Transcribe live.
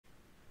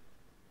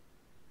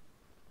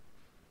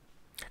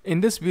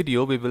In this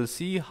video, we will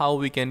see how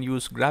we can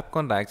use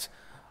GrabContacts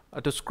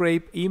to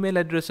scrape email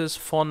addresses,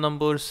 phone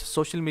numbers,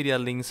 social media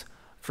links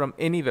from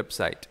any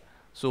website.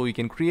 So you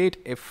can create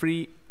a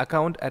free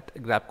account at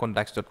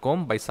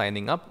GrabContacts.com by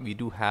signing up. We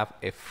do have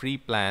a free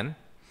plan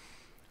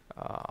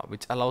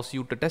which allows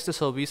you to test the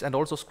service and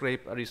also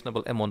scrape a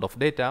reasonable amount of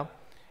data.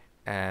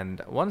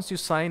 And once you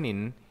sign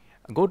in,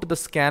 go to the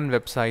scan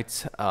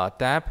websites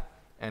tab,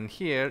 and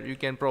here you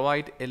can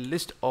provide a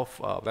list of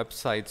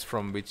websites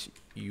from which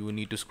you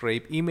need to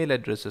scrape email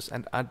addresses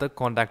and other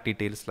contact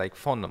details like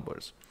phone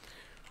numbers.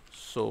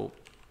 So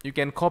you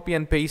can copy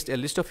and paste a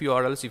list of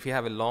URLs if you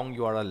have a long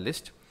URL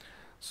list.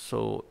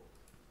 So,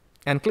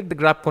 and click the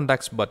Grab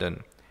Contacts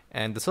button,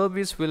 and the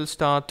service will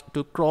start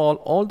to crawl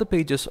all the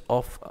pages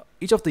of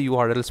each of the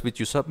URLs which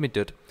you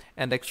submitted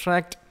and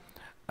extract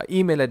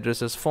email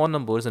addresses, phone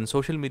numbers, and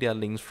social media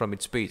links from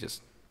its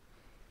pages.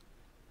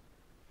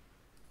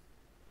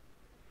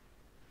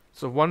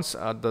 So once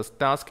the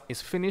task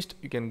is finished,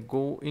 you can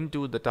go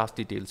into the task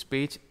details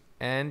page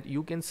and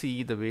you can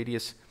see the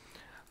various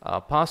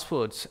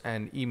passwords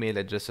and email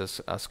addresses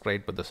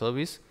scraped by the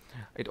service.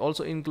 It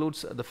also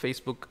includes the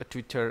Facebook,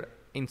 Twitter,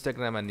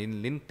 Instagram, and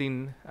in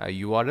LinkedIn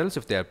URLs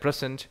if they are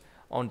present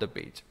on the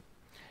page.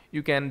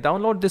 You can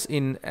download this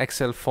in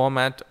Excel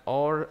format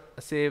or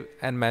save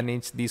and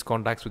manage these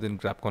contacts within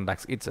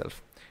GrabContacts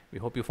itself. We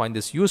hope you find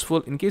this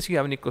useful. In case you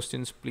have any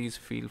questions, please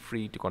feel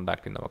free to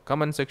contact in our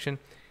comment section.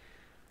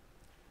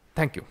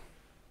 Thank you.